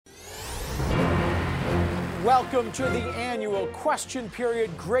Welcome to the annual Question Period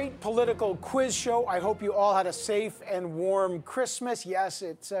Great Political Quiz Show. I hope you all had a safe and warm Christmas. Yes,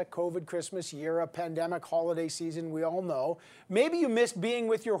 it's a COVID Christmas year, a pandemic holiday season, we all know. Maybe you missed being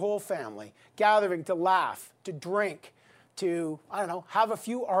with your whole family, gathering to laugh, to drink, to, I don't know, have a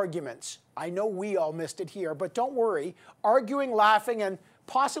few arguments. I know we all missed it here, but don't worry. Arguing, laughing, and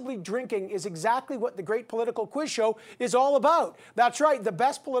possibly drinking is exactly what the Great Political Quiz Show is all about. That's right, the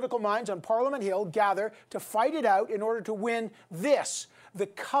best political minds on Parliament Hill gather to fight it out in order to win this, the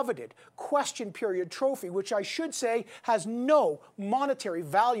coveted Question Period trophy, which I should say has no monetary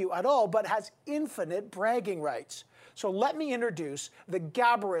value at all, but has infinite bragging rights. So let me introduce the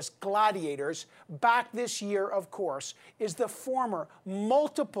Gabarus Gladiators. Back this year, of course, is the former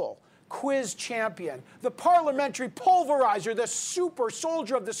multiple quiz champion, the parliamentary pulverizer, the super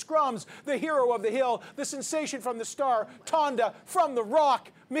soldier of the scrums, the hero of the hill, the sensation from the star, Tonda from the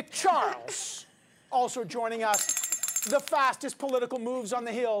rock, McCharles. Also joining us, the fastest political moves on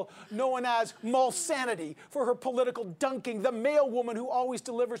the hill, known as Mulsanity for her political dunking, the male woman who always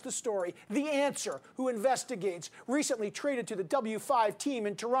delivers the story, the answer who investigates, recently traded to the W5 team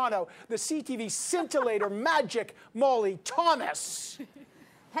in Toronto, the CTV scintillator magic, Molly Thomas.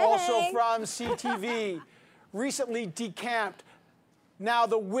 Hey. Also from CTV, recently decamped, now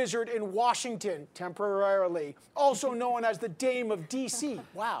the wizard in Washington, temporarily. Also known as the Dame of DC.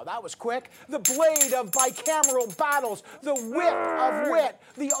 Wow, that was quick. The blade of bicameral battles, the wit of wit,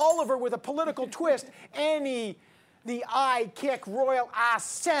 the Oliver with a political twist, Annie, the eye kick royal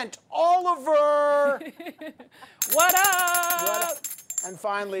ascent, Oliver! What up? And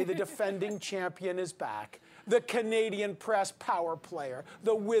finally, the defending champion is back. The Canadian press power player,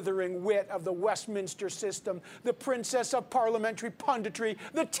 the withering wit of the Westminster system, the princess of parliamentary punditry,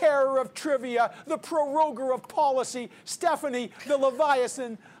 the terror of trivia, the proroger of policy, Stephanie the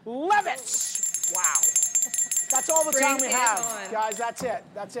Leviathan Levitz. Wow. That's all the time we have. Guys, that's it.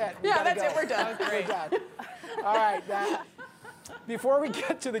 That's it. Yeah, that's it. We're done. We're done. All right. Before we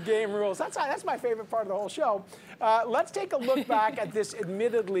get to the game rules, that's my favorite part of the whole show. Let's take a look back at this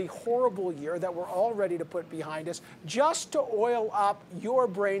admittedly horrible year that we're all ready to put behind us, just to oil up your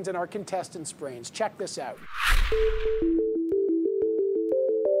brains and our contestants' brains. Check this out.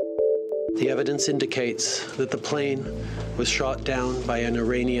 The evidence indicates that the plane was shot down by an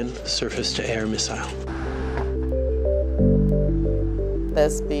Iranian surface-to-air missile.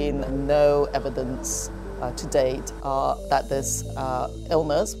 There's been no evidence to date that this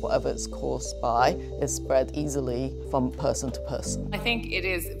illness, whatever it's caused by, is spread easily from person to person. I think it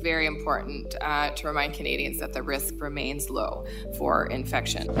is very important to remind Canadians that the risk remains low for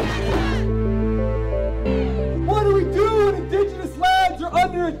infection. What do we do when Indigenous lands are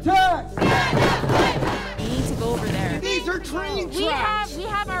under attack? We need to go over there. These are train tracks. We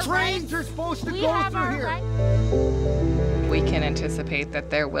have our Trains are supposed to go through here. We can anticipate that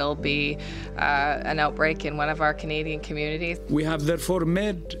there will be an outbreak in one of our Canadian communities. We have therefore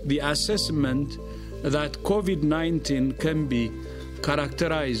made the assessment that COVID-19 can be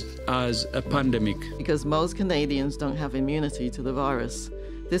characterized as a pandemic. Because most Canadians don't have immunity to the virus,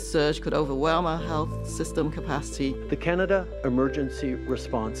 this surge could overwhelm our health system capacity. The Canada Emergency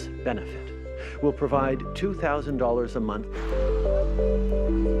Response Benefit will provide $2,000 a month.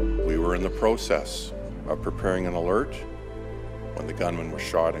 We were in the process of preparing an alert when the gunman was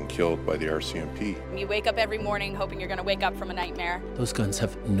shot and killed by the RCMP. You wake up every morning hoping you're going to wake up from a nightmare. Those guns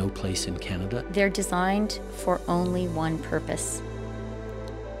have no place in Canada. They're designed for only one purpose: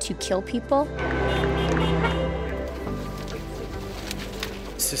 to kill people.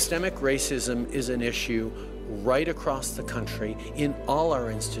 Systemic racism is an issue right across the country, in all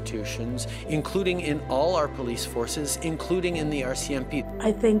our institutions, including in all our police forces, including in the RCMP.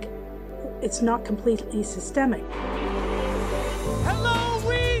 I think it's not completely systemic. Hello,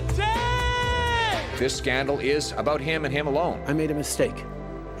 we did! This scandal is about him and him alone. I made a mistake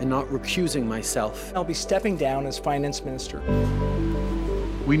in not recusing myself. I'll be stepping down as finance minister.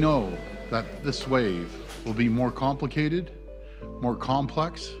 We know that this wave will be more complicated, more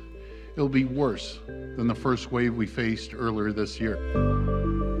complex. It'll be worse than the first wave we faced earlier this year.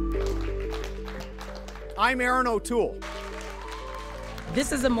 I'm Aaron O'Toole.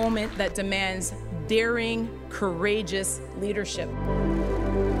 This is a moment that demands daring, courageous leadership.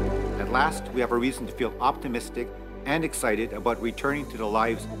 At last, we have a reason to feel optimistic and excited about returning to the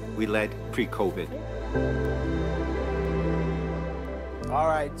lives we led pre-COVID. All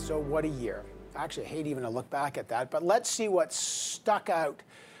right, so what a year. Actually, I hate even to look back at that, but let's see what stuck out.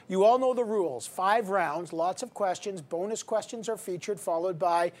 You all know the rules. 5 rounds, lots of questions. Bonus questions are featured, followed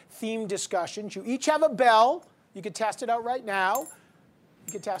by theme discussions. You each have a bell. You can test it out right now.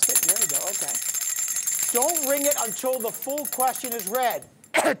 You can test it. There we go. Okay. Don't ring it until the full question is read.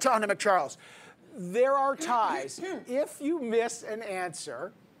 Tonda McCharles. There are ties. If you miss an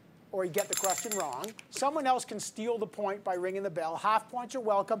answer or you get the question wrong, someone else can steal the point by ringing the bell. Half points are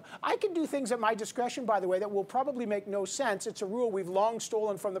welcome. I can do things at my discretion, by the way, that will probably make no sense. It's a rule we've long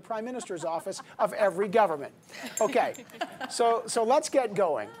stolen from the Prime Minister's office of every government. Okay, so let's get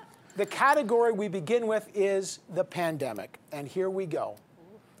going. The category we begin with is the pandemic, and here we go.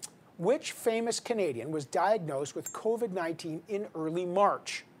 Which famous Canadian was diagnosed with COVID-19 in early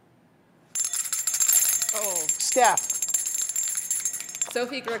March? Oh. Steph.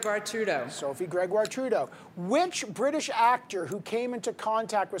 Sophie Gregoire Trudeau. Sophie Gregoire Trudeau. Which British actor who came into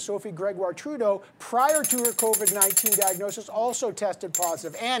contact with Sophie Gregoire Trudeau prior to her COVID-19 diagnosis also tested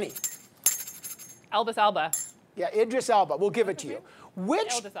positive? Annie. Elvis Elba. Yeah, Idris Elba. We'll give it to you.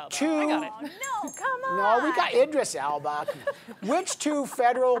 Which two... I got it. No, come on. No, we got Idris Elba. Which two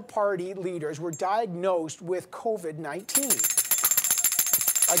federal party leaders were diagnosed with COVID-19?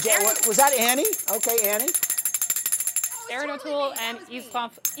 Again, was that Annie? Okay, Annie. Erin O'Toole and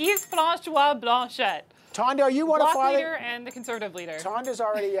Yves-François Blanchet. Tonda, you want to Bloc file? leader and the Conservative leader. Tonda's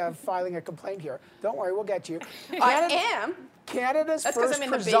already filing a complaint here. Don't worry, we'll get you. I am. Canada's first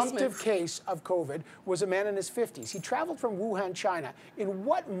presumptive case of COVID was a man in his 50s. He traveled from Wuhan, China. In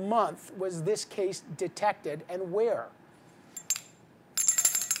what month was this case detected and where?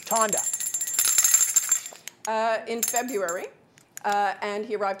 Tonda. In February, and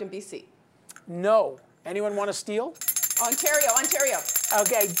he arrived in BC. No. Anyone want to steal? Ontario.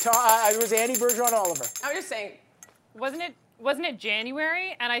 Okay, it was Annie Bergeron Oliver. I'm just saying. Wasn't it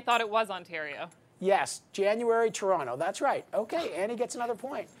January? And I thought it was Ontario. Yes, January, Toronto. That's right. Okay, Annie gets another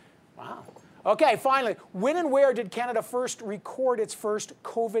point. Wow. Okay, finally, when and where did Canada first record its first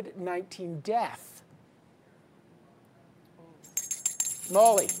COVID-19 death?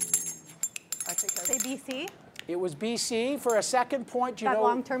 Molly. I think say BC. It was BC. For a second point, you know...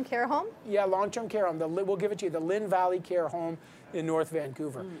 long-term care home? Yeah, long-term care home. We'll give it to you. The Lynn Valley Care Home in North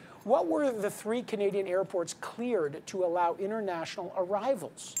Vancouver. What were the 3 Canadian airports cleared to allow international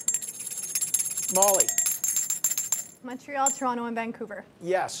arrivals? Molly. Montreal, Toronto, and Vancouver.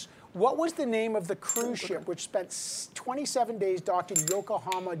 Yes. What was the name of the cruise ship which spent 27 days docked in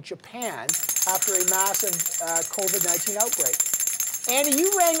Yokohama, Japan, after a massive COVID-19 outbreak? Annie,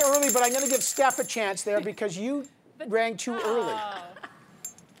 you rang early, but I'm going to give Steph a chance there because you rang too early.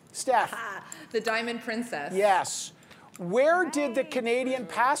 Steph. The Diamond Princess. Yes. Where did the Canadian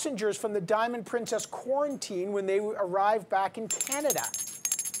passengers from the Diamond Princess quarantine when they arrived back in Canada?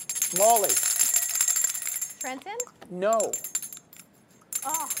 Molly. Trenton? No.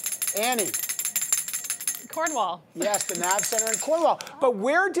 Oh. Annie. Cornwall. Yes, the NAV Center in Cornwall. But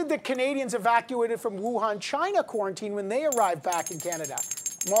where did the Canadians evacuated from Wuhan, China quarantine when they arrived back in Canada?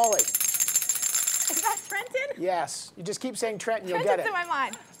 Molly. Is that Trenton? Yes. You just keep saying Trenton, you'll get it. Trenton's in my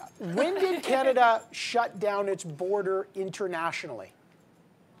mind. When did Canada shut down its border internationally?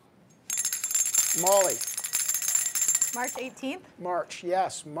 Molly. March 18th? March,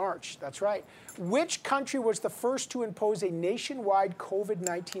 yes, March. That's right. Which country was the first to impose a nationwide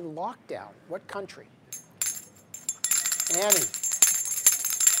COVID-19 lockdown? What country? Annie.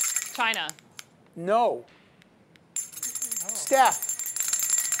 China. No.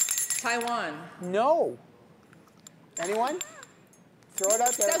 Steph. Taiwan. No. Anyone? Throw it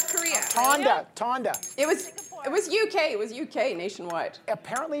out there. South Korea. Tonda. It was UK. It was UK nationwide.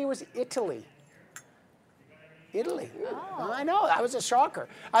 Apparently it was Italy. Italy. Oh. I know, that was a shocker.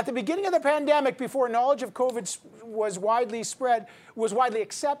 At the beginning of the pandemic, before knowledge of COVID was widely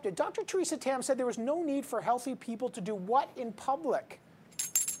accepted, Dr. Theresa Tam said there was no need for healthy people to do what in public?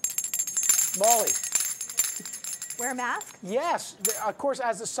 Molly. Wear a mask? Yes. Of course,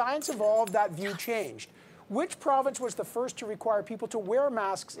 as the science evolved, that view changed. Which province was the first to require people to wear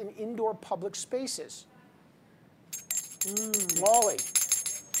masks in indoor public spaces? Molly.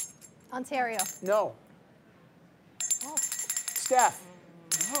 Ontario. No. Oh. Steph.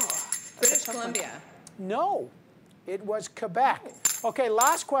 British Columbia. No, it was Quebec. Okay,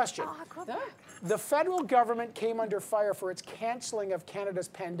 last question. Quebec. The federal government came under fire for its canceling of Canada's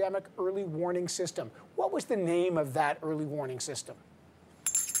pandemic early warning system. What was the name of that early warning system?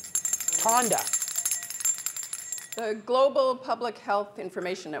 Tonda. The Global Public Health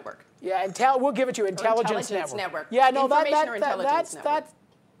Information Network. Yeah, we'll give it to you. Intelligence Network. Yeah, no,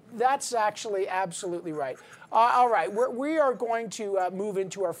 that's actually absolutely right. All right, we are going to move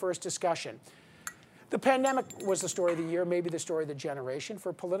into our first discussion. The pandemic was the story of the year, maybe the story of the generation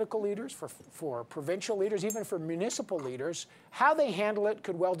for political leaders, for provincial leaders, even for municipal leaders. How they handle it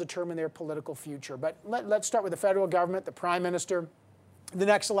could well determine their political future. But let's start with the federal government, the Prime Minister. the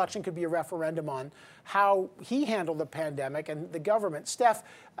next election could be a referendum on how he handled the pandemic and the government. Steph,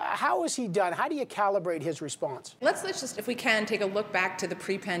 how has he done? How do you calibrate his response? Let's just, if we can, take a look back to the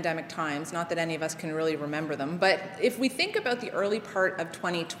pre-pandemic times. Not that any of us can really remember them, but if we think about the early part of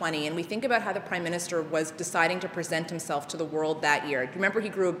 2020 and we think about how the Prime Minister was deciding to present himself to the world that year, do you remember he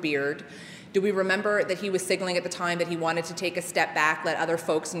grew a beard? Do we remember that he was signaling at the time that he wanted to take a step back, let other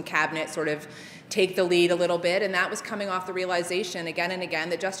folks in cabinet sort of take the lead a little bit? And that was coming off the realization again and again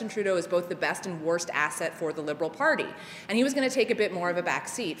that Justin Trudeau is both the best and worst asset for the Liberal Party. And he was going to take a bit more of a back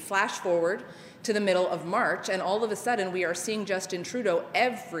seat. Flash forward to the middle of March, and all of a sudden we are seeing Justin Trudeau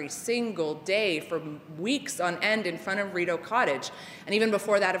every single day for weeks on end in front of Rideau Cottage. And even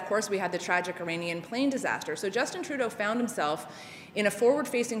before that, of course, we had the tragic Iranian plane disaster. So Justin Trudeau found himself in a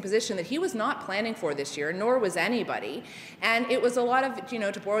forward-facing position that he was not planning for this year, nor was anybody. And it was a lot of,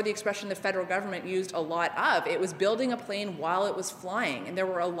 to borrow the expression the federal government used a lot of, it was building a plane while it was flying. And there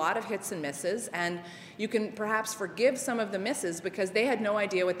were a lot of hits and misses, and you can perhaps forgive some of the misses because they had no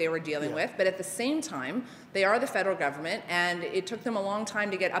idea what they were dealing with, but at the same time, they are the federal government, and it took them a long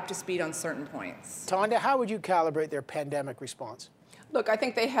time to get up to speed on certain points. Tonda, how would you calibrate their pandemic response? Look, I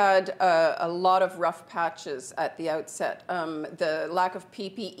think they had a lot of rough patches at the outset. The lack of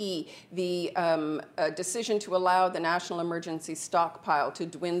PPE, the decision to allow the national emergency stockpile to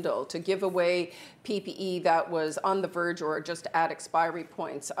dwindle, to give away PPE that was on the verge or just at expiry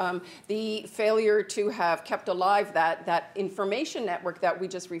points. The failure to have kept alive that information network that we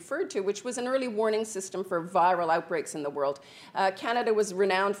just referred to, which was an early warning system for viral outbreaks in the world. Canada was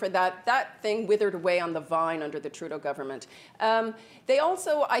renowned for that. That thing withered away on the vine under the Trudeau government. They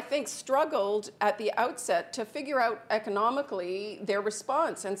also, I think, struggled at the outset to figure out economically their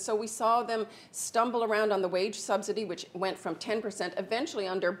response. And so we saw them stumble around on the wage subsidy, which went from 10% eventually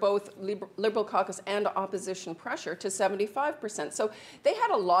under both Liberal caucus and opposition pressure to 75%. So they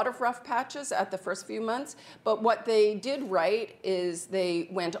had a lot of rough patches at the first few months. But what they did right is they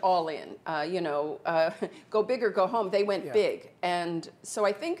went all in. Go big or go home. They went big. And so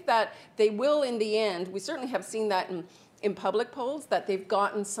I think that they will, in the end, we certainly have seen that in public polls, that they've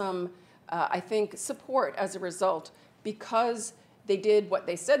gotten some, I think, support as a result because they did what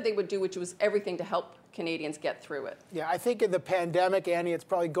they said they would do, which was everything to help Canadians get through it. Yeah, I think in the pandemic, Annie, it's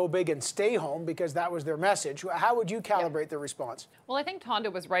probably go big and stay home because that was their message. How would you calibrate their response? Well, I think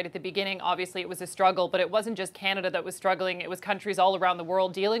Tonda was right at the beginning. Obviously, it was a struggle, but it wasn't just Canada that was struggling. It was countries all around the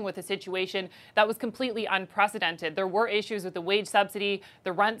world dealing with a situation that was completely unprecedented. There were issues with the wage subsidy.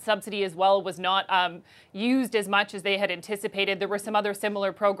 The rent subsidy as well was not used as much as they had anticipated. There were some other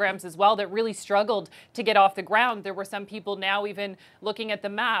similar programs as well that really struggled to get off the ground. There were some people now even looking at the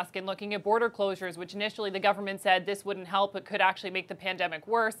mask and looking at border closures, which initially the government said this wouldn't help, it could actually make the pandemic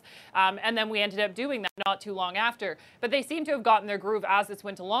worse. And then we ended up doing that not too long after. But they seem to have gotten their groove as this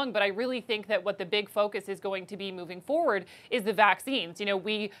went along. But I really think that what the big focus is going to be moving forward is the vaccines.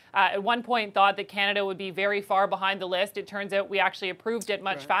 We at one point thought that Canada would be very far behind the list. It turns out we actually approved it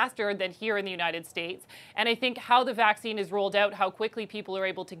much faster than here in the United States. And I think how the vaccine is rolled out, how quickly people are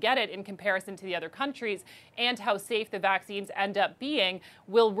able to get it in comparison to the other countries, and how safe the vaccines end up being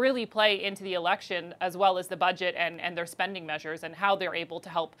will really play into the election as well as the budget and their spending measures and how they're able to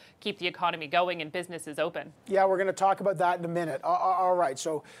help keep the economy going and businesses open. Yeah, we're going to talk about that in a minute. All right,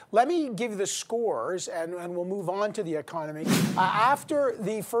 so let me give you the scores and we'll move on to the economy. After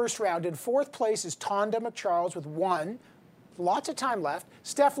the first round, in fourth place is Tonda McCharles with 1. Lots of time left.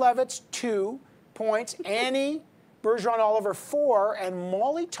 Steph Levitz, 2 points. Annie Bergeron-Oliver, 4. And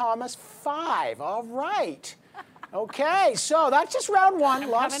Molly Thomas, 5. All right. Okay, so that's just round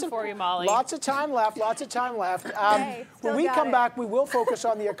 1. Coming for you, Molly. Lots of time left, When we come back, we will focus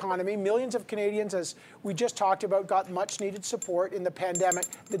on the economy. Millions of Canadians, as we just talked about, got much-needed support in the pandemic.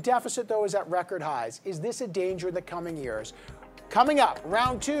 The deficit, though, is at record highs. Is this a danger in the coming years? Coming up,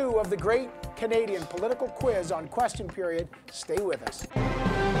 round 2 of the Great Canadian Political Quiz on Question Period. Stay with us.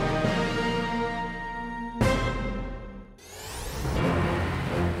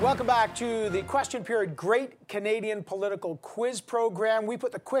 Welcome back to the Question Period Great Canadian Political Quiz program. We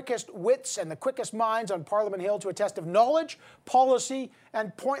put the quickest wits and the quickest minds on Parliament Hill to a test of knowledge, policy,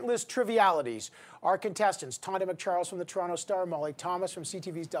 and pointless trivialities. Our contestants, Tonda McCharles from the Toronto Star, Molly Thomas from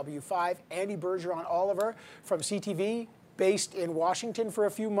CTV's W5, Annie Bergeron-Oliver from CTV, based in Washington for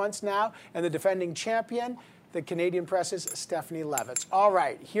a few months now, and the defending champion, the Canadian Press's Stephanie Levitz. All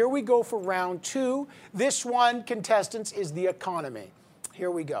right, here we go for round 2. This one, contestants, is the economy. Here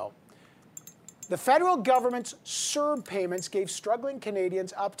we go. The federal government's CERB payments gave struggling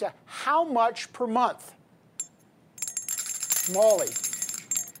Canadians up to how much per month? Molly.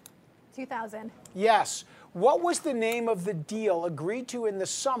 $2,000. Yes. What was the name of the deal agreed to in the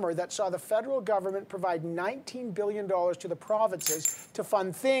summer that saw the federal government provide $19 billion to the provinces to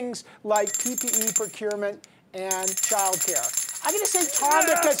fund things like PPE procurement and childcare? I'm going to say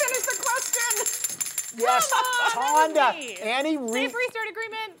Tonda because... Finish the question! Yes, Tonda. Annie, Safe restart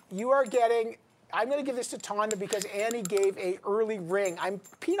agreement. You are getting... I'm going to give this to Tonda because Annie gave a early ring. I'm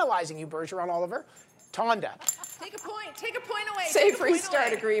penalizing you, Bergeron Oliver. Tonda. Take a point. Take a point away. Safe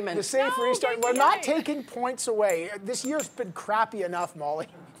restart agreement. The safe restart. We're not taking points away. This year's been crappy enough, Molly.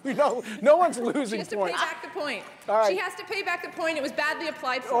 You know, no one's losing points. She has to pay back the point. All right. She has to pay back the point. It was badly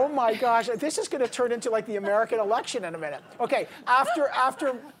applied for. Oh my gosh, this is going to turn into like the American election in a minute. Okay,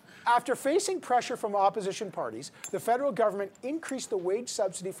 after facing pressure from opposition parties, the federal government increased the wage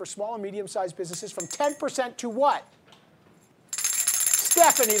subsidy for small and medium-sized businesses from 10% to what?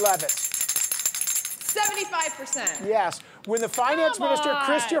 Stephanie Levitz. 75%. Yes. When the finance minister,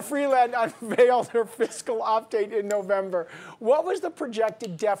 Chrystia Freeland, unveiled her fiscal update in November, what was the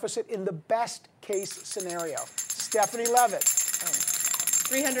projected deficit in the best-case scenario? Stephanie Levitz.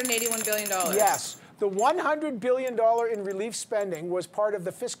 $381 billion. Yes. The $100 billion in relief spending was part of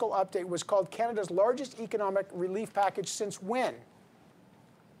the fiscal update, was called Canada's largest economic relief package since when?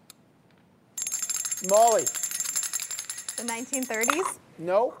 Molly. The 1930s?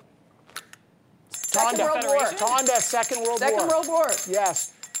 No. Second World War. Tonda, Second World War. Second World War.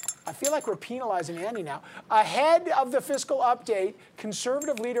 Yes. I feel like we're penalizing Andy now. Ahead of the fiscal update,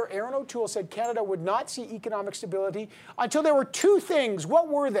 Conservative leader Erin O'Toole said Canada would not see economic stability until there were two things. What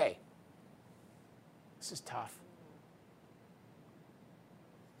were they? This is tough.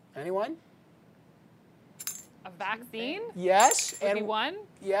 Anyone? A vaccine? Yes. Would be one?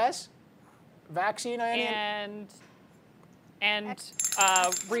 Yes. Vaccine, Annie? And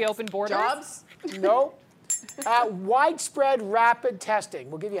reopen borders? Jobs? No. Widespread rapid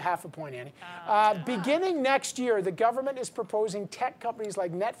testing. We'll give you half a point, Annie. Beginning next year, the government is proposing tech companies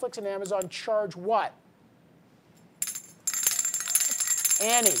like Netflix and Amazon charge what?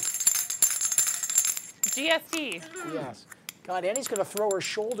 Annie. GST. Yes. God, Annie's going to throw her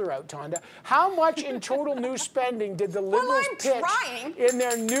shoulder out, Tonda. How much in total new spending did the Liberals pitch in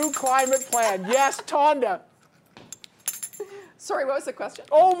their new climate plan? Yes, Tonda. Sorry, what was the question?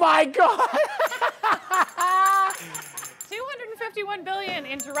 Oh, my God. $251 billion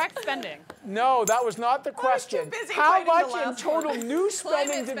in direct spending. No, that was not the question. How much in total new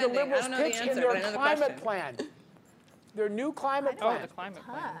spending did the Liberals pitch in their climate plan? Their new climate plan. Oh, the climate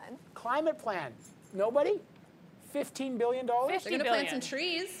plan. Climate plan. Nobody? $15 billion? They're going to plant some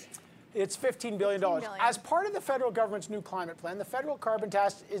trees. It's $15 billion. As part of the federal government's new climate plan, the federal carbon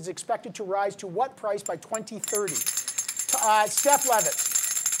tax is expected to rise to what price by 2030? Steph Levitz.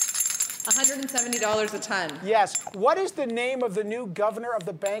 $170 a ton. Yes. What is the name of the new governor of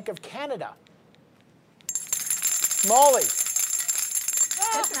the Bank of Canada? Molly.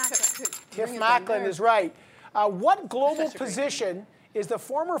 Tiff Macklin is right. What global position is the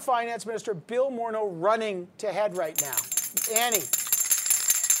former finance minister Bill Morneau running to head right now? Annie.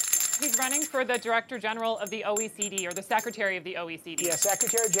 He's running for the Director General of the OECD, or the Secretary of the OECD. Yeah,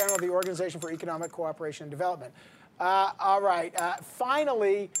 Secretary General of the Organization for Economic Cooperation and Development. All right.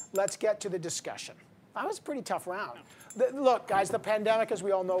 Finally, let's get to the discussion. That was a pretty tough round. Look, guys, the pandemic, as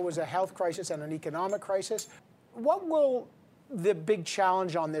we all know, was a health crisis and an economic crisis. What will the big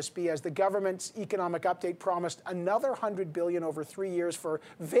challenge on this be, as the government's economic update promised another $100 billion over 3 years for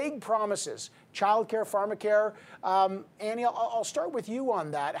vague promises? Childcare, pharmacare. Annie, I'll start with you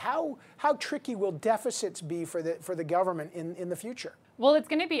on that. How tricky will deficits be for the government in the future? Well, it's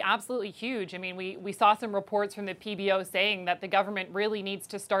going to be absolutely huge. I mean, we saw some reports from the PBO saying that the government really needs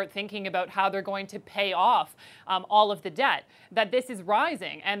to start thinking about how they're going to pay off all of the debt, that this is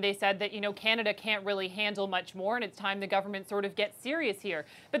rising. And they said that, Canada can't really handle much more, and it's time the government sort of gets serious here.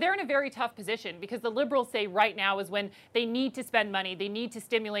 But they're in a very tough position, because the Liberals say right now is when they need to spend money, they need to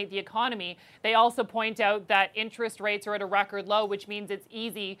stimulate the economy. They also point out that interest rates are at a record low, which means it's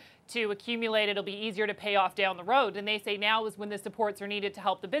easy to accumulate. It'll be easier to pay off down the road. And they say now is when the supports are needed to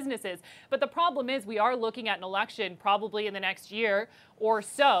help the businesses. But the problem is we are looking at an election probably in the next year or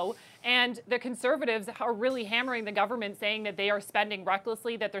so. And the Conservatives are really hammering the government, saying that they are spending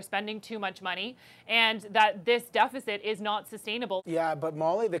recklessly, that they're spending too much money, and that this deficit is not sustainable. Yeah, but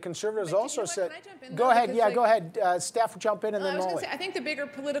Molly, the Conservatives also said... Go ahead, go ahead. Steph, jump in, and then Molly. I think the bigger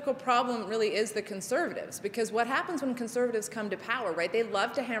political problem really is the Conservatives, because what happens when Conservatives come to power, right? They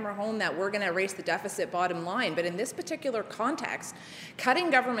love to hammer home that we're going to erase the deficit bottom line, but in this particular context, cutting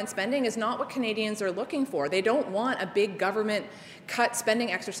government spending is not what Canadians are looking for. They don't want a big government cut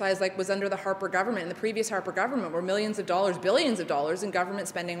spending exercise like was under the Harper government and the previous Harper government, where millions of dollars, billions of dollars in government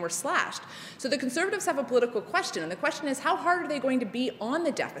spending were slashed. So the Conservatives have a political question, and the question is, how hard are they going to be on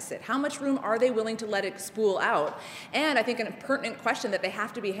the deficit? How much room are they willing to let it spool out? And I think a pertinent question that they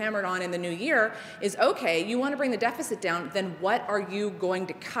have to be hammered on in the new year is, okay, you want to bring the deficit down, then what are you going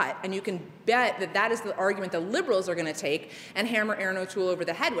to cut? And you can bet that that is the argument the Liberals are going to take and hammer Erin O'Toole over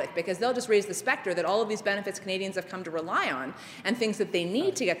the head with, because they'll just raise the specter that all of these benefits Canadians have come to rely on and things that they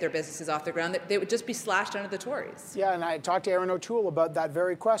need to get their businesses off the ground, that they would just be slashed under the Tories. Yeah, and I talked to Erin O'Toole about that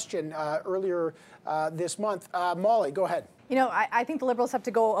very question earlier this month. Molly, go ahead. You know, I think the Liberals have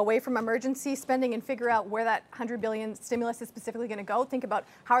to go away from emergency spending and figure out where that $100 billion stimulus is specifically going to go. Think about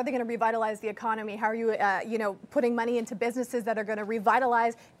how are they going to revitalize the economy? How are you, putting money into businesses that are going to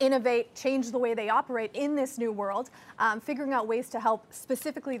revitalize, innovate, change the way they operate in this new world? Figuring out ways to help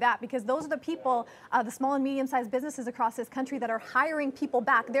specifically that, because those are the people, the small and medium-sized businesses across this country that are hiring people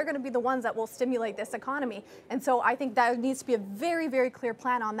back. They're going to be the ones that will stimulate this economy. And so I think that needs to be a very, very clear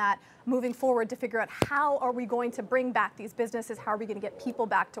plan on that moving forward to figure out how are we going to bring back these businesses, how are we going to get people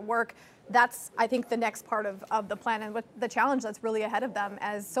back to work. That's, I think, the next part of the plan and what the challenge that's really ahead of them,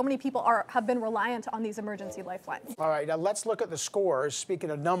 as so many people have been reliant on these emergency lifelines. All right, now let's look at the scores,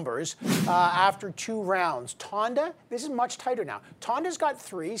 speaking of numbers, after 2 rounds. Tonda, this is much tighter now. Tonda's got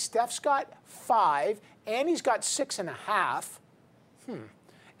 3, Steph's got 5, Annie's got 6.5.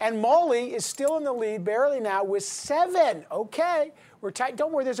 And Molly is still in the lead, barely now, with 7. Okay, we're tight.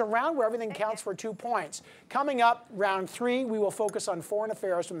 Don't worry, there's a round where everything counts for 2 points. Coming up, round 3, we will focus on foreign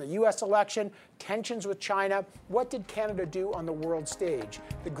affairs from the U.S. election, tensions with China. What did Canada do on the world stage?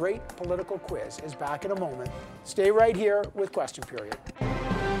 The great political quiz is back in a moment. Stay right here with Question Period.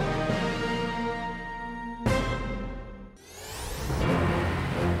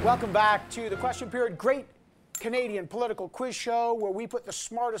 Welcome back to the Question Period. Great Canadian political quiz show where we put the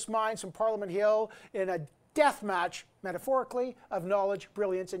smartest minds from Parliament Hill in a death match, metaphorically, of knowledge,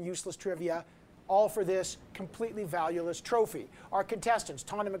 brilliance, and useless trivia, all for this completely valueless trophy. Our contestants,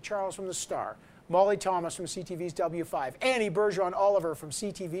 Tonda McCharles from The Star, Molly Thomas from CTV's W5, Annie Bergeron-Oliver from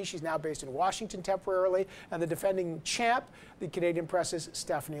CTV, she's now based in Washington temporarily, and the defending champ, the Canadian Press's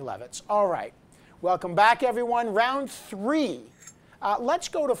Stephanie Levitz. All right, welcome back, everyone. Round 3. Let's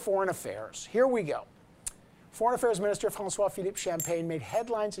go to foreign affairs. Here we go. Foreign Affairs Minister François-Philippe Champagne made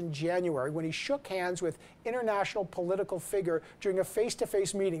headlines in January when he shook hands with international political figure during a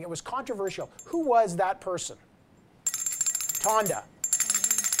face-to-face meeting. It was controversial. Who was that person? Tonda.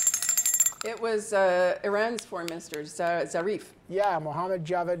 It was Iran's foreign minister, Zarif. Yeah, Mohammad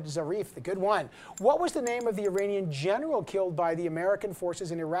Javad Zarif, the good one. What was the name of the Iranian general killed by the American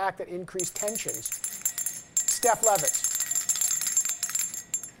forces in Iraq that increased tensions? Steph Levitz.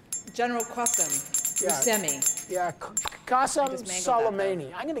 General Qasem. Rusemi. Yeah, Qasem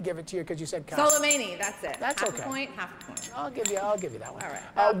Soleimani. I'm going to give it to you because you said Qasem. Soleimani, that's it. That's half okay. A point, half a point. I'll give you that one. All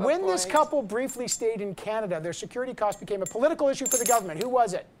right. When this couple briefly stayed in Canada, their security costs became a political issue for the government. Who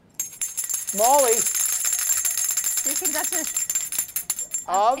was it? Molly. Speaking Duchess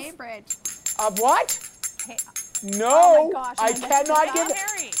of Cambridge. Of what? No, oh my gosh, I cannot give it.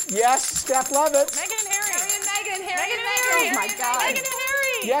 Harry. Yes, Steph Levitz. Meghan and Harry. Harry and Meghan. Oh my God. Meghan and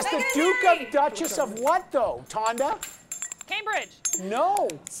Harry. Yes, Meghan the Duke of Duchess of what, though? Tonda? Cambridge. No.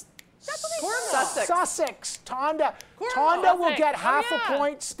 Sussex. Tonda. Tonda will get half a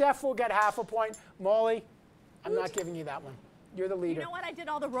point. Steph will get half a point. Molly, I'm not giving you that one. You're the leader. You know what? I did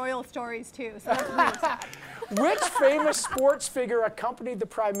all the royal stories too, so that's really sad. Which famous sports figure accompanied the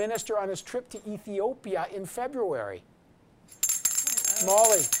Prime Minister on his trip to Ethiopia in February?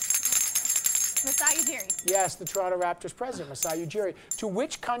 Molly. Masai Ujiri. Yes, the Toronto Raptors president, Masai Ujiri. To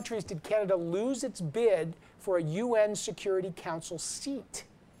which countries did Canada lose its bid for a UN Security Council seat?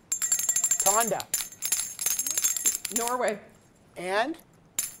 Tonda. Norway. And?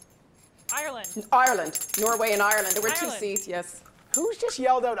 Ireland. Ireland. Norway and Ireland. There were 2 seats, yes. Who's just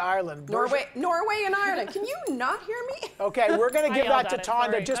yelled out Ireland? Norway and Ireland. Can you not hear me? Okay, we're going to give that to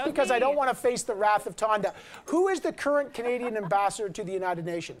Tonda just because I don't me. want to face the wrath of Tonda. Who is the current Canadian ambassador to the United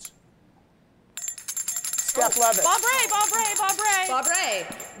Nations? Steph Levitz. Bob Ray. Bob Ray.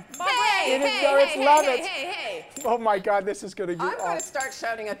 It's Levitz. Hey. Oh my God, this is going to get I'm going to start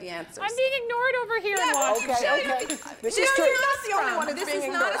shouting at the answers. I'm being ignored over here in Washington. Okay. This is You're not the only one who's being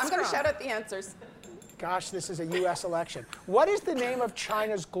ignored. I'm going to scrum. shout at the answers. Gosh, this is a U.S. election. What is the name of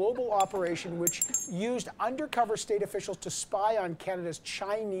China's global operation which used undercover state officials to spy on Canada's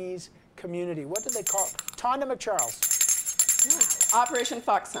Chinese community? What did they call it? Tonda McCharles. Operation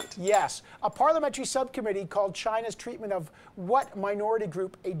Fox Hunt. Yes. A parliamentary subcommittee called China's treatment of what minority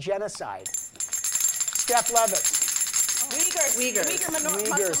group a genocide? Steph Levitz.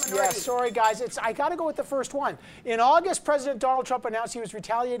 Uyghurs. Yeah, sorry, guys. I got to go with the first one. In August, President Donald Trump announced he was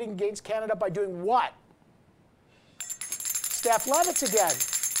retaliating against Canada by doing what? Steph Levitz again.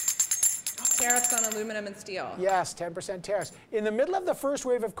 Tariffs on aluminum and steel. Yes, 10% tariffs. In the middle of the first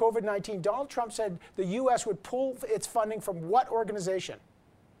wave of COVID-19, Donald Trump said the U.S. would pull its funding from what organization?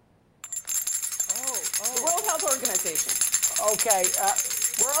 The World Health Organization. Okay.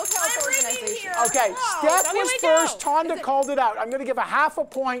 World Health Organization. Okay, Steph was first. Tonda called it out. I'm going to give a half a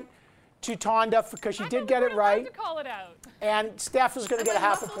point to Tonda because she did get it right. To call it out. And Steph is going to get a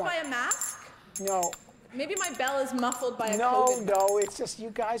half a point. By a mask? No. Maybe my bell is muffled by a COVID. No, it's just you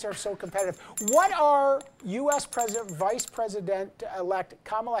guys are so competitive. What are U.S. President, Vice President-elect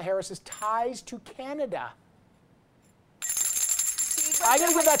Kamala Harris's ties to Canada? I'm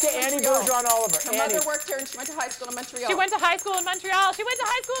going to give that to Annie Bergeron Oliver. Her mother worked here and she went to high school in Montreal. She went to high school in Montreal. She went to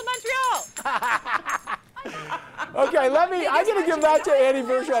high school in Montreal. Okay, I'm going to give that to Annie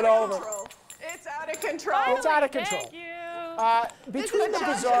Bergeron Oliver. It's out of control. It's out of control. Thank you. Between the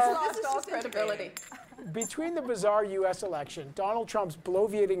bizarre lost all credibility. Between the bizarre U.S. election, Donald Trump's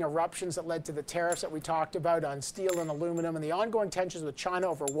bloviating eruptions that led to the tariffs that we talked about on steel and aluminum, and the ongoing tensions with China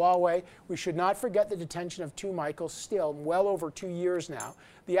over Huawei, we should not forget the detention of two Michaels, still well over 2 years now,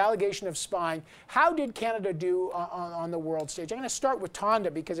 the allegation of spying. How did Canada do on the world stage? I'm going to start with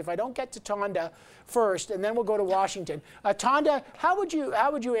Tonda, because if I don't get to Tonda first, and then we'll go to Washington. Tonda, how would you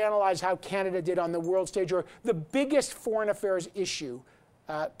analyze how Canada did on the world stage, or the biggest foreign affairs issue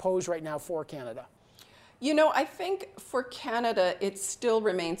posed right now for Canada? You know, I think for Canada, it still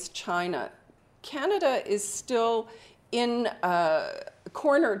remains China. Canada is still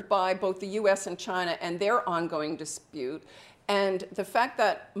cornered by both the U.S. and China and their ongoing dispute. And the fact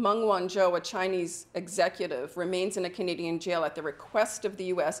that Meng Wanzhou, a Chinese executive, remains in a Canadian jail at the request of the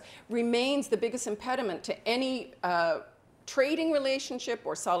U.S. remains the biggest impediment to any trading relationship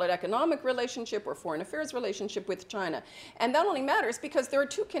or solid economic relationship or foreign affairs relationship with China. And that only matters because there are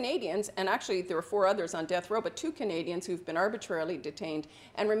two Canadians, and actually there are 4 others on death row, but 2 Canadians who've been arbitrarily detained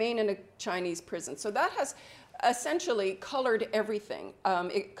and remain in a Chinese prison. So that has essentially colored everything.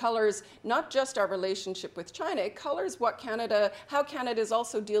 It colors not just our relationship with China, it colors how Canada is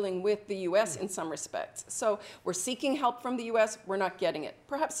also dealing with the U.S. in some respects. So we're seeking help from the U.S., we're not getting it.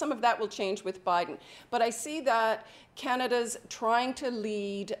 Perhaps some of that will change with Biden. But I see that Canada's trying to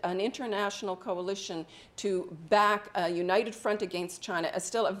lead an international coalition to back a united front against China is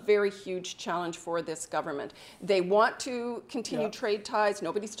still a very huge challenge for this government. They want to continue trade ties.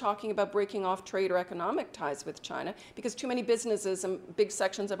 Nobody's talking about breaking off trade or economic ties with China because too many businesses and big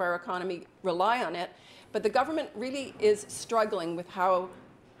sections of our economy rely on it. But the government really is struggling with how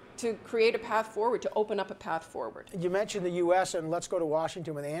to create a path forward, to open up a path forward. You mentioned the U.S., and let's go to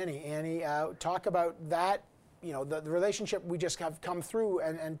Washington with Annie. Annie, talk about that. You know, the relationship we just have come through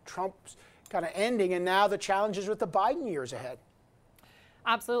and Trump's kind of ending, and now the challenges with the Biden years ahead.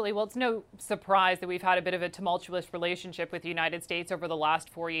 Absolutely. Well, it's no surprise that we've had a bit of a tumultuous relationship with the United States over the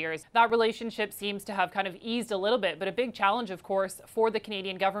last 4 years. That relationship seems to have kind of eased a little bit, but a big challenge, of course, for the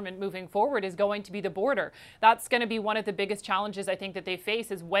Canadian government moving forward is going to be the border. That's going to be one of the biggest challenges I think that they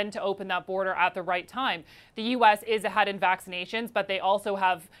face, is when to open that border at the right time. The U.S. is ahead in vaccinations, but they also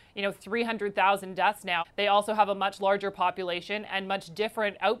have 300,000 deaths now. They also have a much larger population and much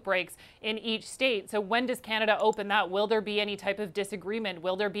different outbreaks in each state. So when does Canada open that? Will there be any type of disagreement?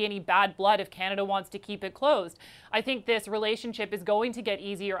 Will there be any bad blood if Canada wants to keep it closed? I think this relationship is going to get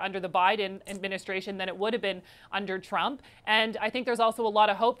easier under the Biden administration than it would have been under Trump. And I think there's also a lot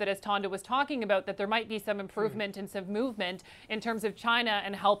of hope that, as Tonda was talking about, that there might be some improvement and some movement in terms of China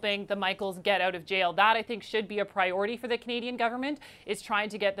and helping the Michaels get out of jail. That, I think, should be a priority for the Canadian government, is trying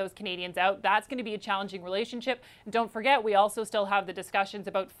to get those Canadians out. That's going to be a challenging relationship. And don't forget, we also still have the discussions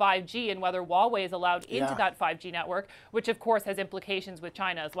about 5G and whether Huawei is allowed into that 5G network, which of course has implications with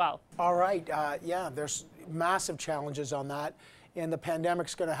China as well. All right. There's massive challenges on that. And the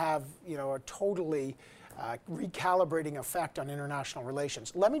pandemic's going to have, a totally recalibrating effect on international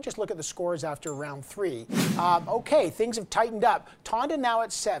relations. Let me just look at the scores after round 3. Okay, things have tightened up. Tonda now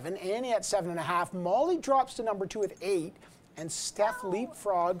at 7, Annie at 7.5, Molly drops to number 2 with 8, and Steph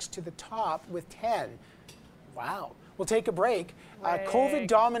leapfrogs to the top with 10. Wow. We'll take a break. COVID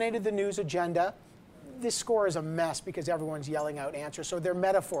dominated the news agenda. This score is a mess because everyone's yelling out answers, so they're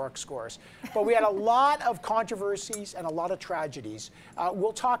metaphoric scores. But we had a lot of controversies and a lot of tragedies.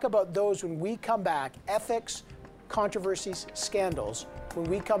 We'll talk about those when we come back. Ethics, controversies, scandals, when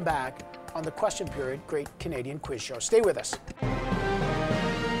we come back on the Question Period Great Canadian Quiz Show. Stay with us.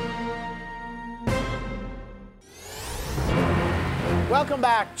 Welcome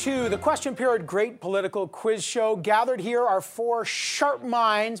back to the Question Period Great Political Quiz Show. Gathered here are four sharp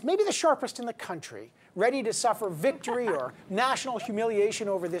minds, maybe the sharpest in the country, ready to suffer victory or national humiliation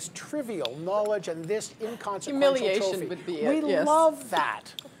over this trivial knowledge and this inconsequential humiliation trophy. Would be it, We yes. love that.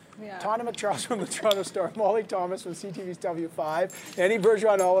 Yeah. Tonda McCharles from the Toronto Star, Molly Thomas from CTV's W5, Annie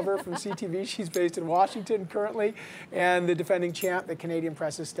Bergeron-Oliver from CTV. She's based in Washington currently, and the defending champ, the Canadian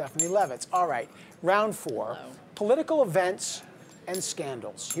Press's Stephanie Levitz. All right, round 4, political events and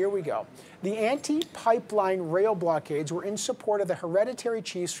scandals. Here we go. The anti-pipeline rail blockades were in support of the hereditary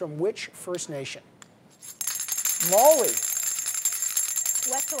chiefs from which First Nation? Molly.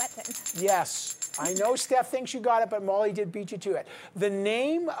 Wet'suwet'en. Yes. I know Steph thinks you got it, but Molly did beat you to it. The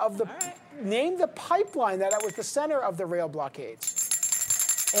name of the name the pipeline that was the center of the rail blockades.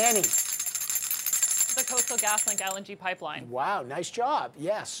 Annie. The Coastal GasLink LNG pipeline. Wow, nice job.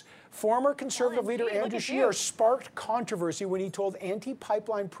 Yes. Former Conservative leader Andrew Scheer sparked controversy when he told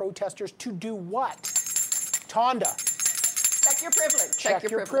anti-pipeline protesters to do what? Tonda. Check your privilege. Check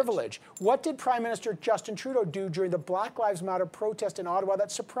your privilege. What did Prime Minister Justin Trudeau do during the Black Lives Matter protest in Ottawa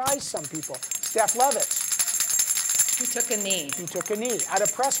that surprised some people? Steph Levitz. He took a knee. He took a knee. At a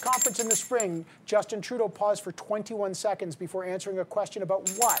press conference in the spring, Justin Trudeau paused for 21 seconds before answering a question about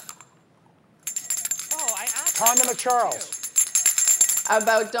what? Oh, I asked Tonda McCharles.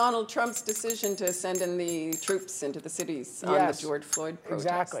 About Donald Trump's decision to send in the troops into the cities on the George Floyd protests.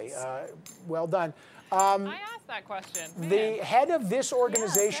 Exactly. Well done. I asked that question. The head of this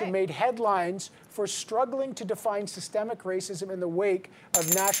organization made headlines for struggling to define systemic racism in the wake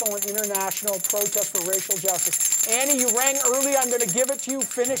of national and international protests for racial justice. Annie, you rang early. I'm going to give it to you.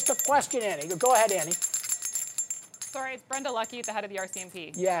 Finish the question, Annie. Go ahead, Annie. Sorry, it's Brenda Lucki, the head of the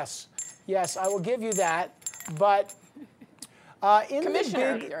RCMP. Yes. Yes, I will give you that. But in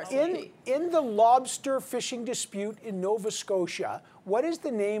the lobster fishing dispute in Nova Scotia, what is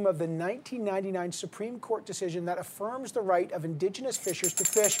the name of the 1999 Supreme Court decision that affirms the right of Indigenous fishers to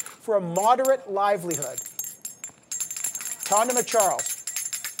fish for a moderate livelihood? Tonda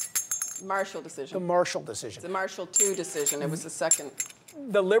McCharles. Marshall decision. The Marshall decision. It's the Marshall II decision. It was the second.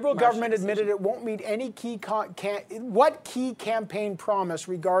 The Liberal Marshall government admitted it won't meet any key key campaign promise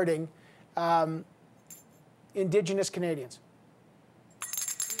regarding Indigenous Canadians?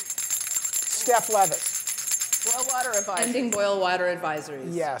 Steph Levitz. Boil water advisory. Ending boil water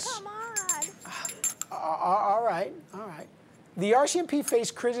advisories. Yes. Come on. All right. The RCMP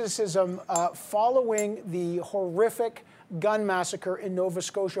faced criticism following the horrific gun massacre in Nova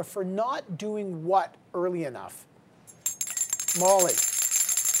Scotia for not doing what early enough? Molly.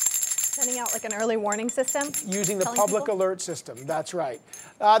 Sending out like an early warning system? Using the public alert system, that's right.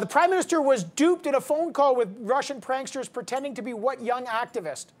 The Prime Minister was duped in a phone call with Russian pranksters pretending to be what young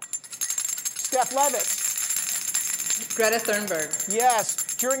activist? Steph Levitz. Greta Thunberg. Yes.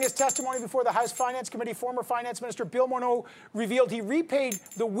 During his testimony before the House Finance Committee, former Finance Minister Bill Morneau revealed he repaid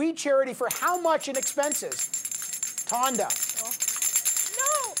the We Charity for how much in expenses? Tonda.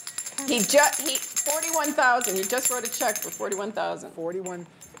 No. He 41,000. He just wrote a check for 41,000. 41.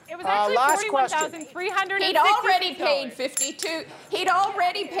 It was actually $41,300. He'd already paid 52. He'd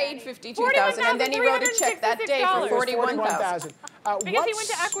already paid 52,000, and then he wrote a check that day for 41,000. Because he went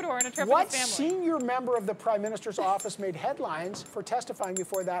to Ecuador on a trip with What his family. senior member of the Prime Minister's office made headlines for testifying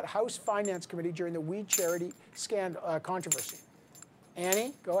before that House Finance Committee during the We Charity controversy?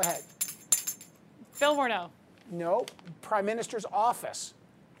 Annie, go ahead. Phil Morneau. No, Prime Minister's office.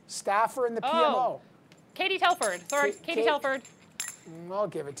 Staffer in the PMO. Oh. Katie Telford. Sorry, Katie Telford. I'll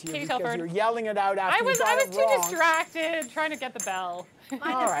give it to you Katie because Telford. you're yelling it out after you got I it was wrong. too distracted trying to get the bell.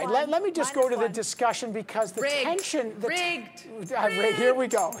 All right, let me just go to the discussion because the tension... Here we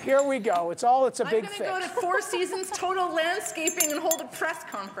go. Here we go. It's a big fix. I'm going to go to Four Seasons Total Landscaping and hold a press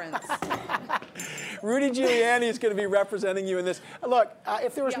conference. Rudy Giuliani is going to be representing you in this. Look,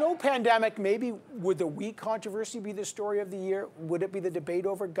 if there was no pandemic, maybe would the wheat controversy be the story of the year? Would it be the debate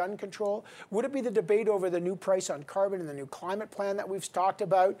over gun control? Would it be the debate over the new price on carbon and the new climate plan that we've talked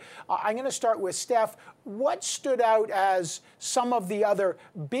about? I'm going to start with Steph. What stood out as some of the other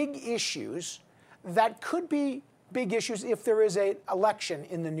big issues that could be big issues if there is an election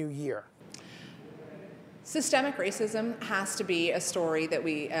in the new year? Systemic racism has to be a story that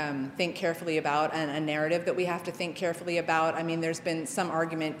we think carefully about and a narrative that we have to think carefully about. I mean, there's been some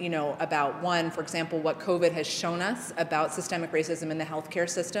argument, about for example, what COVID has shown us about systemic racism in the healthcare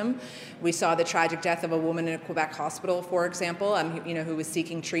system. We saw the tragic death of a woman in a Quebec hospital, for example, who was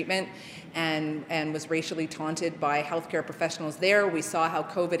seeking treatment and was racially taunted by healthcare professionals there. We saw how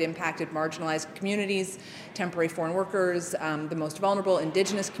COVID impacted marginalized communities, temporary foreign workers, the most vulnerable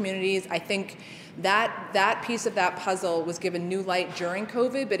Indigenous communities. I think That piece of that puzzle was given new light during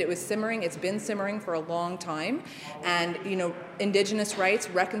COVID, but it was simmering. It's been simmering for a long time. And, Indigenous rights,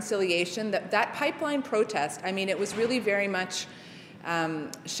 reconciliation, that pipeline protest, I mean, it was really very much,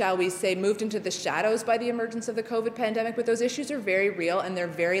 shall we say, moved into the shadows by the emergence of the COVID pandemic, but those issues are very real and they're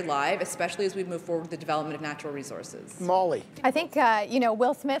very live, especially as we move forward with the development of natural resources. Molly. I think,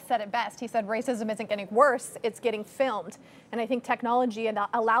 Will Smith said it best. He said racism isn't getting worse, it's getting filmed. And I think technology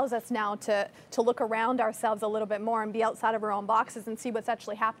allows us now to look around ourselves a little bit more and be outside of our own boxes and see what's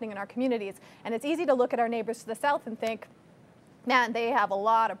actually happening in our communities. And it's easy to look at our neighbors to the south and think, man, they have a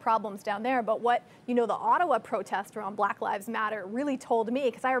lot of problems down there. But what, the Ottawa protest around Black Lives Matter really told me,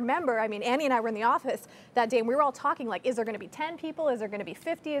 because I remember, Annie and I were in the office that day and we were all talking like, is there going to be 10 people? Is there going to be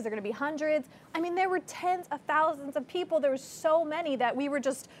 50? Is there going to be hundreds? There were tens of thousands of people. There were so many that we were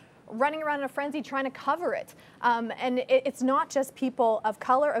just running around in a frenzy trying to cover it. And it's not just people of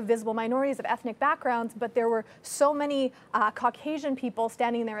color, of visible minorities, of ethnic backgrounds, but there were so many Caucasian people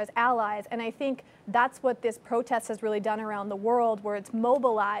standing there as allies. And I think that's what this protest has really done around the world, where it's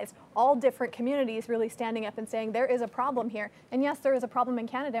mobilized all different communities really standing up and saying there is a problem here. And yes, there is a problem in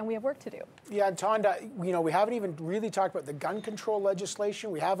Canada and we have work to do. Yeah, and Tonda, we haven't even really talked about the gun control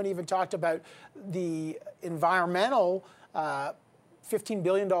legislation. We haven't even talked about the environmental $15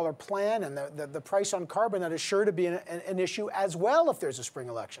 billion plan and the price on carbon that is sure to be an issue as well if there's a spring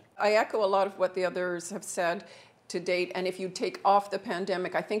election. I echo a lot of what the others have said to date. And if you take off the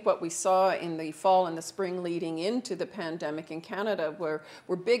pandemic, I think what we saw in the fall and the spring leading into the pandemic in Canada were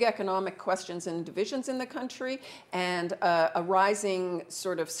big economic questions and divisions in the country and a rising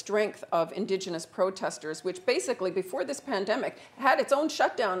sort of strength of Indigenous protesters, which basically before this pandemic had its own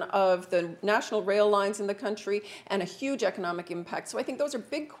shutdown of the national rail lines in the country and a huge economic impact. So I think those are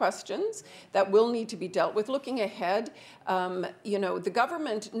big questions that will need to be dealt with. Looking ahead, the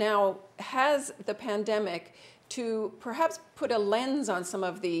government now has the pandemic to perhaps put a lens on some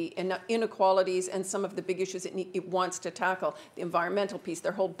of the inequalities and some of the big issues it wants to tackle, the environmental piece,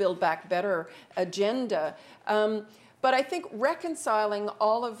 their whole Build Back Better agenda. But I think reconciling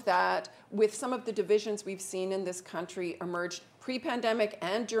all of that with some of the divisions we've seen in this country emerge pre-pandemic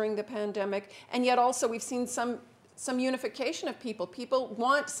and during the pandemic, and yet also we've seen some unification of people. People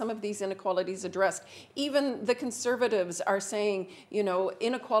want some of these inequalities addressed. Even the Conservatives are saying,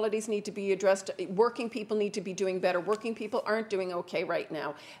 inequalities need to be addressed. Working people need to be doing better. Working people aren't doing okay right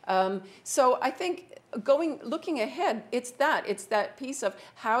now. So I think looking ahead, it's that piece of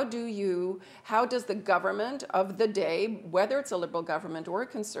how does the government of the day, whether it's a Liberal government or a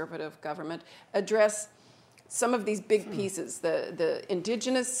Conservative government, address some of these big pieces, the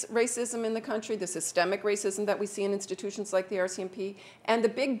Indigenous racism in the country, the systemic racism that we see in institutions like the RCMP, and the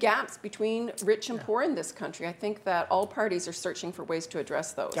big gaps between rich and poor in this country. I think that all parties are searching for ways to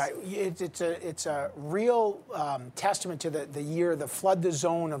address those. Yeah, it's a real testament to the year, the flood the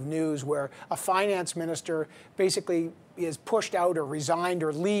zone of news, where a finance minister basically is pushed out or resigned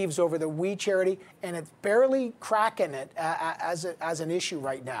or leaves over the We Charity, and it's barely cracking it as an issue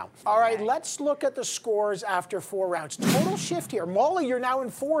right now. All right, let's look at the scores after 4 rounds. Total shift here. Molly, you're now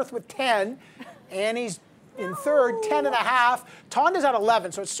in 4th with 10. Annie's in 3rd, 10.5. Tonda's at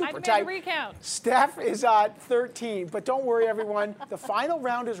 11, so it's super tight. Recount. Steph is at 13, but don't worry, everyone. The final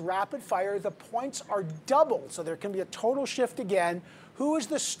round is rapid fire. The points are doubled, so there can be a total shift again. Who is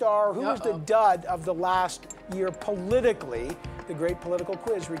the star? Who is the dud of the last year politically? The great political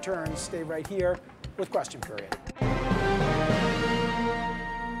quiz returns. Stay right here with Question Period.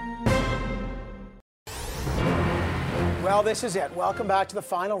 Well, this is it. Welcome back to the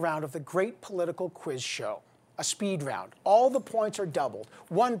final round of the great political quiz show. A speed round. All the points are doubled.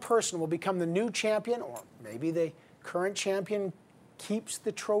 One person will become the new champion, or maybe the current champion keeps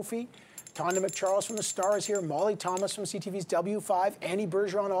the trophy. Tonda McCharles from The Star is here, Molly Thomas from CTV's W5, Annie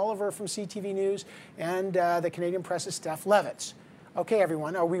Bergeron-Oliver from CTV News, and the Canadian Press's Steph Levitz. Okay,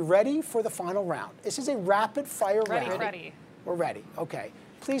 everyone, are we ready for the final round? This is a rapid-fire round. Ready. We're ready. Okay.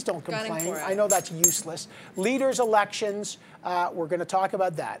 Please don't complain. I know that's useless. Leaders' elections, we're going to talk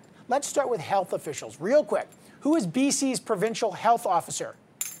about that. Let's start with health officials. Real quick, who is BC's provincial health officer?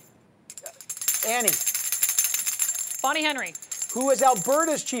 Annie. Bonnie Henry. Who is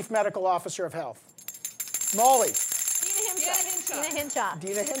Alberta's Chief Medical Officer of Health? Molly. Dina Hinshaw.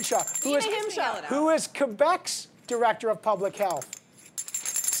 Dina Hinshaw. Who is Quebec's Director of Public Health?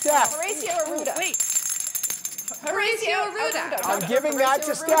 Steph. Horacio Arruda. Horacio Arruda. I'm giving that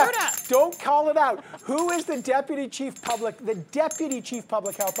to Steph. Don't call it out. Who is the Deputy Chief Public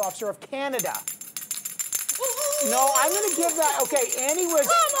Health Officer of Canada? No, I'm going to give that. Okay, Annie was.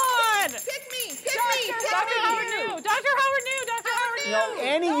 Come on! Pick me. Dr. Howard New. No,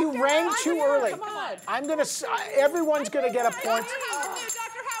 Annie, you rang too early. Come on. I'm gonna. Everyone's gonna get a point.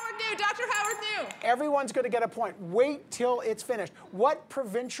 Dr. Howard knew. Everyone's going to get a point. Wait till it's finished. What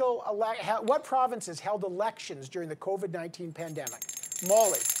provinces held elections during the COVID-19 pandemic?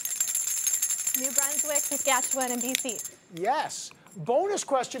 Molly. New Brunswick, Saskatchewan, and BC. Yes. Bonus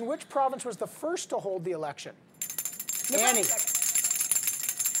question, which province was the first to hold the election? Annie.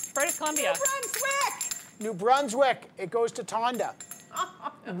 British Columbia. New Brunswick. It goes to Tonda.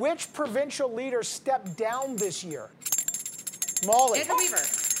 Which provincial leader stepped down this year? Molly. Andrew Weaver.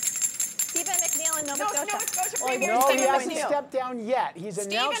 Stephen McNeil in Nova Scotia. No, he hasn't stepped down yet. He's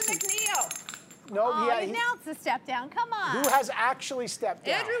announced. Stephen McNeil. No, he announced the step down. Come on. Who has actually stepped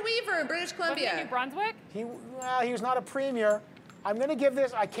down? Andrew Weaver in British Columbia. Wasn't he New Brunswick? He was not a premier. I'm going to give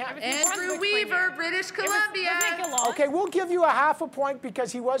this. I can't. Andrew Weaver, British Columbia. Okay, we'll give you a half a point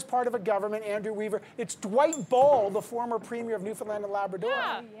because he was part of a government. Andrew Weaver. It's Dwight Ball, the former premier of Newfoundland and Labrador.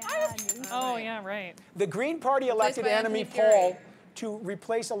 Yeah, right. The Green Party elected Annamie Paul to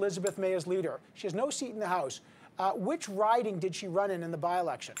replace Elizabeth May as leader. She has no seat in the House. Which riding did she run in the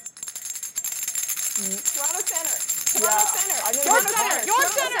by-election? Toronto Centre. York Centre.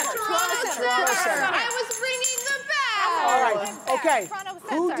 I was ringing the bell. All right. Okay.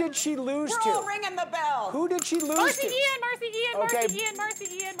 Who did she lose to? We're all ringing the bell. Who did she lose Marcy to? Ian.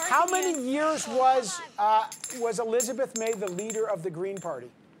 How many years was Elizabeth May the leader of the Green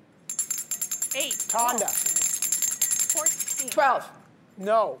Party? 8. Tonda. 14. 12.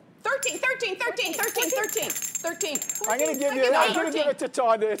 No. 13. I'm going to give it to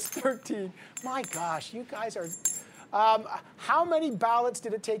Tonda. It's 13. My gosh, you guys are. How many ballots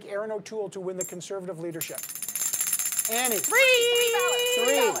did it take Erin O'Toole to win the Conservative leadership? Annie. 3.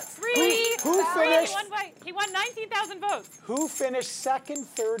 Who finished? He won 19,000 votes. Who finished second,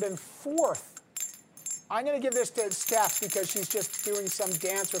 third, and fourth? I'm going to give this to Steph because she's just doing some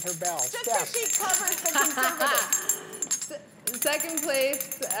dance with her bell. Steph. She covers the Conservative. Second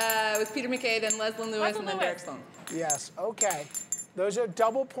place was Peter MacKay, then Leslyn Lewis, and then Derek Sloan. Yes. Okay. Those are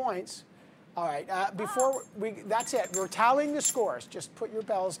double points. All right. That's it. We're tallying the scores. Just put your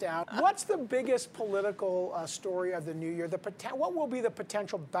bells down. What's the biggest political story of the new year? What will be the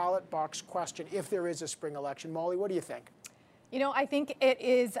potential ballot box question if there is a spring election? Molly, what do you think? You know, I think it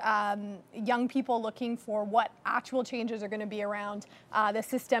is young people looking for what actual changes are going to be around the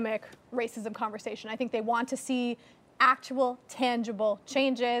systemic racism conversation. I think they want to see actual, tangible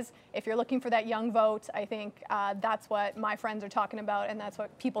changes. If you're looking for that young vote, I think that's what my friends are talking about, and that's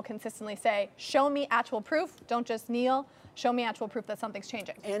what people consistently say. Show me actual proof. Don't just kneel. Show me actual proof that something's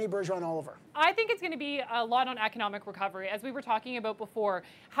changing. Annie Bergeron-Oliver. I think it's going to be a lot on economic recovery. As we were talking about before,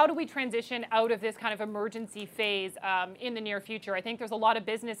 how do we transition out of this kind of emergency phase in the near future? I think there's a lot of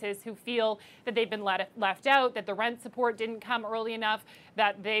businesses who feel that they've been left out, that the rent support didn't come early enough,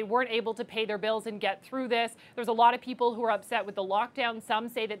 that they weren't able to pay their bills and get through this. There's a lot of people who are upset with the lockdown. Some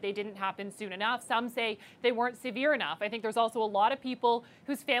say that they didn't happen soon enough. Some say they weren't severe enough. I think there's also a lot of people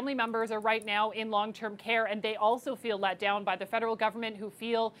whose family members are right now in long-term care, and they also feel let down by the federal government, who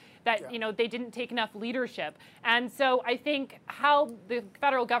feel that they didn't take enough leadership. And so I think how the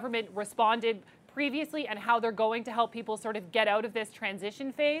federal government responded previously and how they're going to help people sort of get out of this transition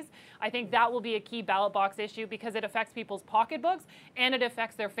phase, I think that will be a key ballot box issue because it affects people's pocketbooks and it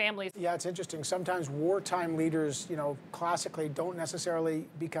affects their families. Yeah, it's interesting. Sometimes wartime leaders, classically don't necessarily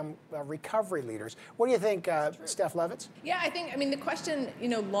become recovery leaders. What do you think, Steph Levitz? Yeah, I think, the question,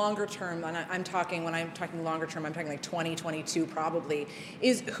 longer term, and when I'm talking longer term, I'm talking like 2022 probably,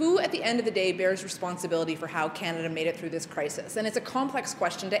 is who at the end of the day bears responsibility for how Canada made it through this crisis? And it's a complex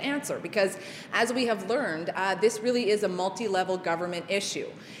question to answer because as we have learned, this really is a multi-level government issue.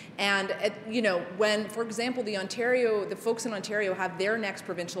 And, when, for example, the folks in Ontario have their next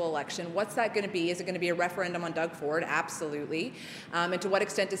provincial election, what's that going to be? Is it going to be a referendum on Doug Ford? Absolutely. And to what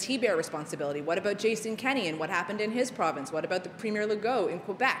extent does he bear responsibility? What about Jason Kenney and what happened in his province? What about the Premier Legault in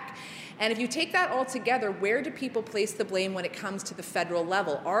Quebec? And if you take that all together, where do people place the blame when it comes to the federal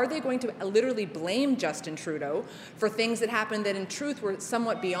level? Are they going to literally blame Justin Trudeau for things that happened that in truth were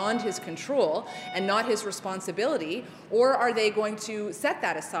somewhat beyond his control and not his responsibility? Or are they going to set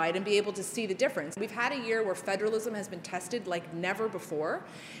that aside and be able to see the difference? We've had a year where federalism has been tested like never before.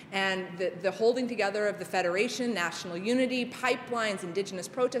 And the holding together of the federation, national unity, pipelines, Indigenous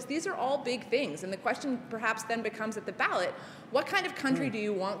protests, these are all big things. And the question perhaps then becomes at the ballot, what kind of country do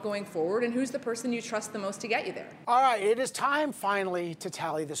you want going forward, and who's the person you trust the most to get you there? All right, it is time finally to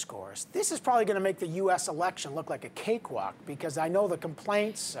tally the scores. This is probably going to make the U.S. election look like a cakewalk because I know the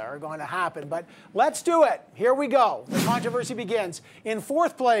complaints are going to happen, but let's do it. Here we go. The controversy begins. In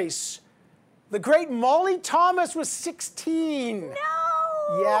fourth place, the great Molly Thomas was 16. No!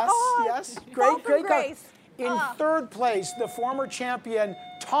 Yes. Great. Grace. In third place, the former champion,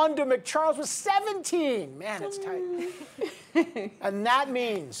 Tonda McCharles, was 17. Man, it's tight. And that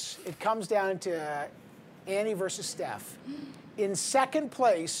means it comes down to Annie versus Steph. In second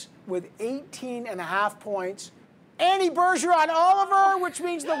place, with 18.5 points, Annie Bergeron-Oliver, which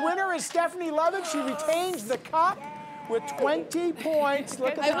means the winner is Stephanie Levin. She retains the cup with 20 points.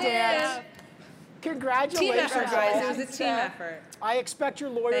 Look at the dance. Congratulations. Team effort, guys. It was a team effort. I expect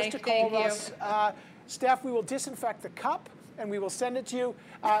your lawyers to call us. Steph, we will disinfect the cup and we will send it to you.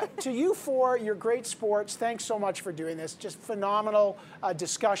 To you for your great sports, thanks so much for doing this. Just phenomenal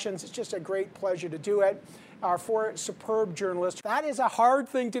discussions. It's just a great pleasure to do it. Our four superb journalists. That is a hard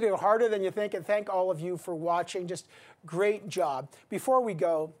thing to do, harder than you think, and thank all of you for watching. Just great job. Before we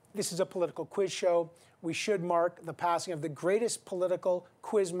go, this is a political quiz show. We should mark the passing of the greatest political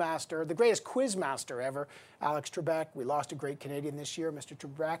quiz master, the greatest quiz master ever, Alex Trebek. We lost a great Canadian this year. Mr.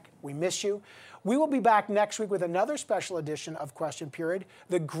 Trebek, we miss you. We will be back next week with another special edition of Question Period,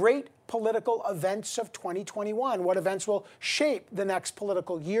 the great political events of 2021. What events will shape the next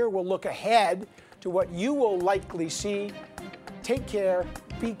political year? We'll look ahead to what you will likely see. Take care,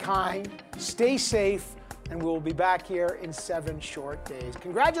 be kind, stay safe, and we'll be back here in 7 short days.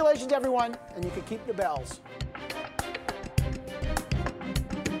 Congratulations, everyone, and you can keep the bells.